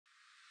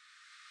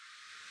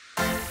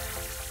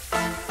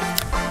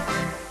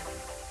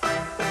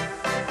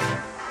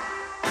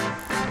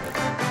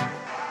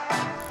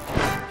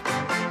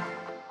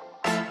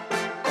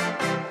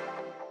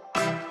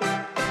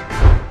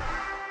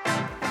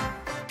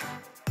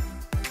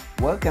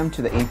Welcome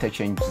to the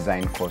Interchange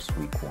Design course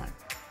week 1.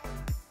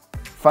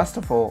 First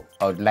of all,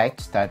 I would like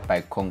to start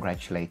by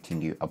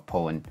congratulating you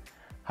upon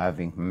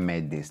having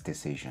made this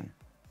decision.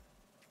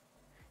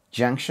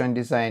 Junction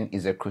design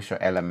is a crucial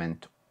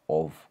element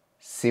of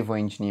civil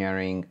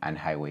engineering and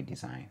highway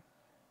design.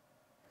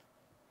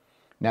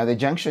 Now, the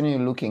junction you're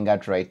looking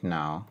at right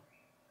now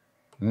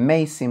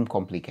may seem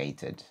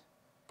complicated.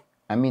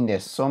 I mean,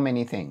 there's so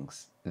many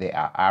things. There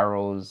are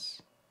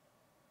arrows,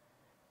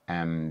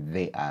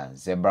 there are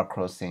zebra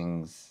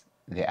crossings,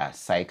 there are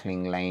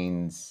cycling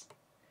lanes,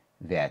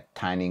 there are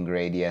turning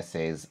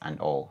radiuses and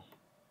all.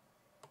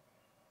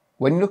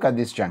 When you look at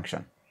this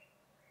junction,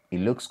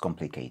 it looks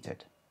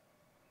complicated.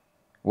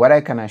 What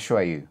I can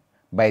assure you,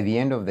 by the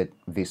end of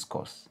this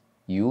course,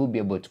 you will be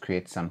able to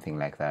create something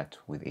like that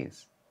with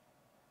ease.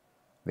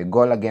 The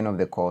goal again of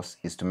the course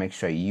is to make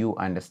sure you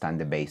understand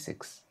the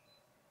basics,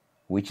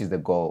 which is the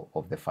goal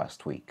of the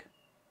first week.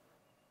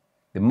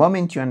 The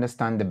moment you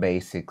understand the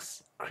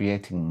basics,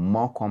 creating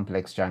more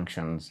complex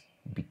junctions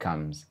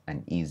becomes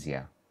an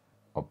easier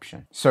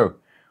option. So,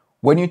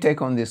 when you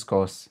take on this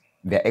course,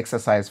 there are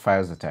exercise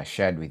files that are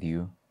shared with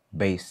you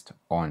based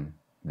on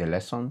the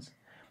lessons,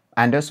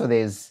 and also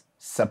there's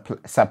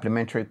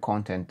supplementary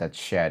content that's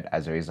shared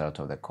as a result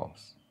of the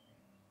course.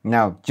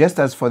 Now, just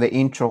as for the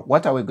intro,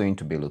 what are we going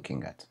to be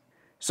looking at?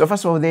 So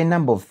first of all, there are a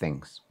number of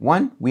things.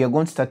 One, we are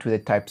going to start with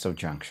the types of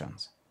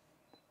junctions.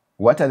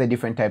 What are the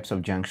different types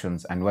of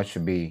junctions and what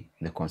should be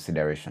the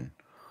consideration?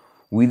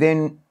 We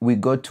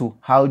go to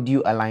how do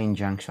you align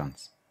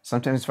junctions?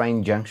 Sometimes you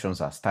find junctions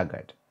are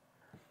staggered,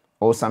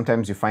 or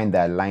sometimes you find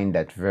they're aligned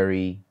at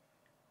very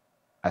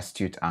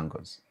astute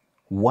angles.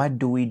 What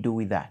do we do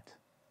with that?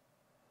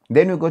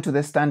 Then we go to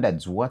the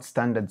standards. What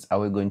standards are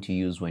we going to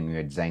use when we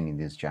are designing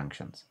these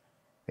junctions?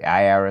 The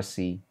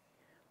IRSC,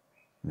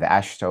 the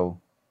AASHTO,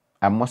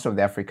 and most of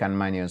the African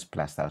manuals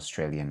plus the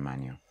Australian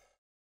manual.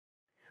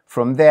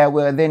 From there,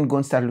 we're then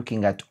going to start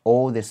looking at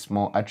all the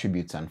small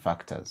attributes and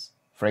factors.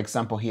 For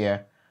example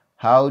here,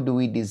 how do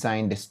we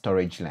design the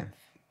storage length?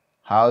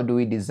 How do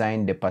we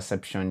design the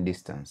perception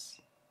distance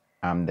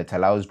that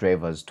allows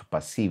drivers to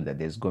perceive that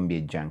there's going to be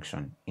a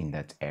junction in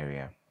that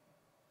area?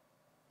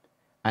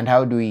 And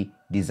how do we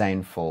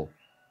design for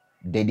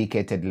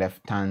dedicated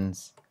left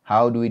turns?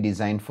 How do we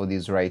design for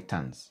these right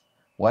turns?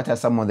 What are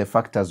some of the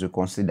factors we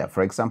consider?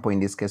 For example, in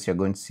this case, you're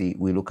going to see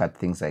we look at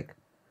things like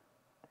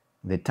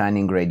the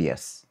turning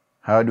radius.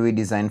 How do we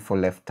design for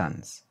left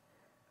turns?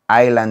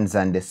 Islands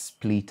and the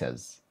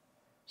splitters.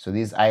 So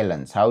these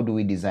islands, how do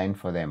we design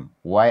for them?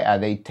 Why are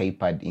they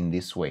tapered in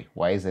this way?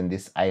 Why isn't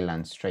this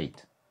island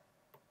straight?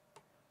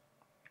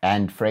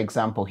 And for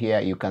example,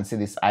 here you can see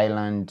this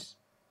island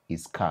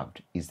is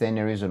curved. Is there any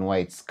reason why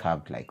it's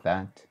curved like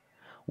that?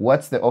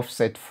 What's the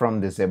offset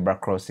from the zebra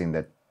crossing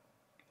that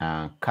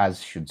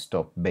cars should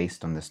stop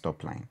based on the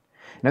stop line?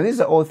 Now, these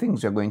are all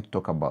things we're going to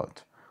talk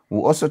about.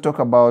 We'll also talk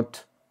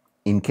about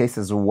in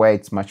cases where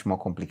it's much more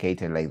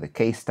complicated, like the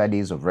case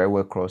studies of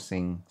railway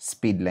crossing,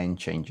 speed lane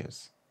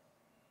changes.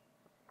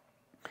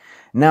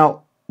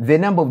 Now, the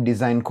number of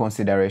design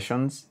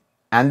considerations,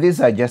 and these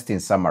are just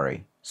in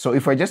summary. So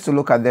if we're just to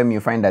look at them,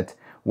 you find that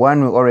one,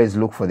 we always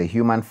look for the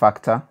human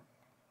factor.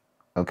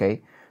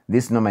 Okay,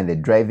 this normally the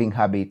driving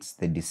habits,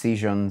 the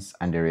decisions,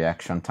 and the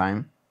reaction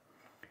time.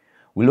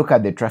 We look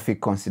at the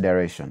traffic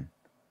consideration.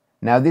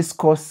 Now, this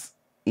course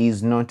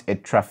is not a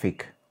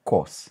traffic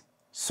course.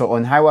 So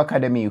on Highway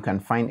Academy, you can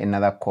find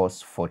another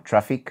course for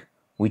traffic,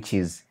 which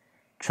is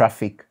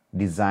traffic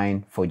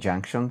design for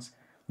junctions.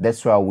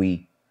 That's where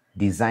we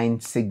design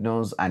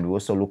signals and we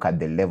also look at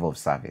the level of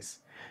service.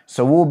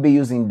 So we'll be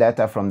using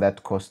data from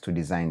that course to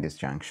design this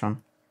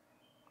junction.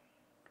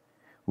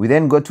 We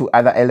then go to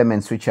other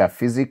elements which are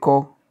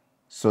physical.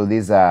 So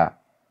these are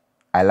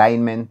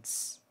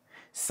alignments,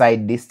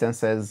 side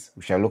distances.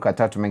 We shall look at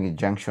how to make a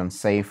junction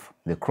safe,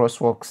 the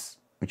crosswalks,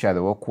 which are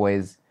the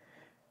walkways.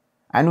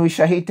 And we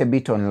shall hit a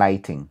bit on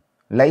lighting.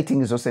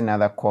 Lighting is also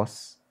another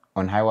course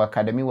on Highway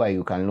Academy where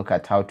you can look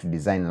at how to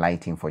design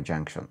lighting for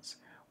junctions.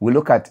 We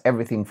look at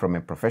everything from a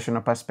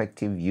professional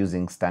perspective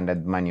using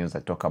standard manuals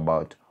that talk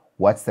about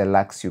what's the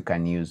lux you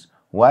can use,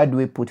 why do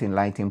we put in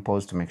lighting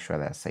poles to make sure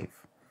they're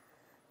safe.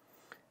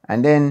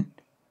 And then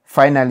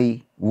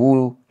finally,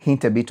 we'll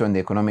hint a bit on the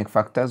economic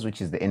factors,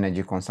 which is the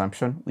energy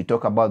consumption. We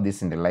talk about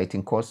this in the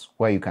lighting course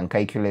where you can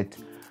calculate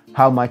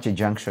how much a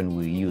junction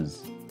will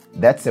use.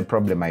 That's a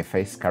problem I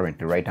face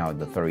currently right now at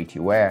the authority,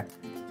 where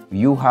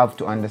you have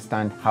to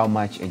understand how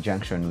much a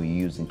junction will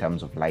use in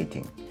terms of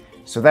lighting,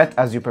 so that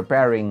as you're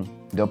preparing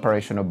the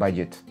operational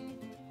budget,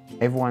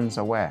 everyone's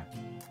aware.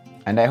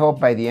 And I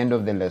hope by the end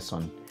of the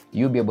lesson,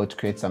 you'll be able to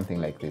create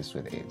something like this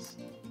with ease.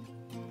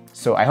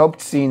 So I hope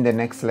to see you in the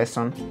next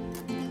lesson.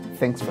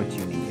 Thanks for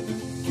tuning in.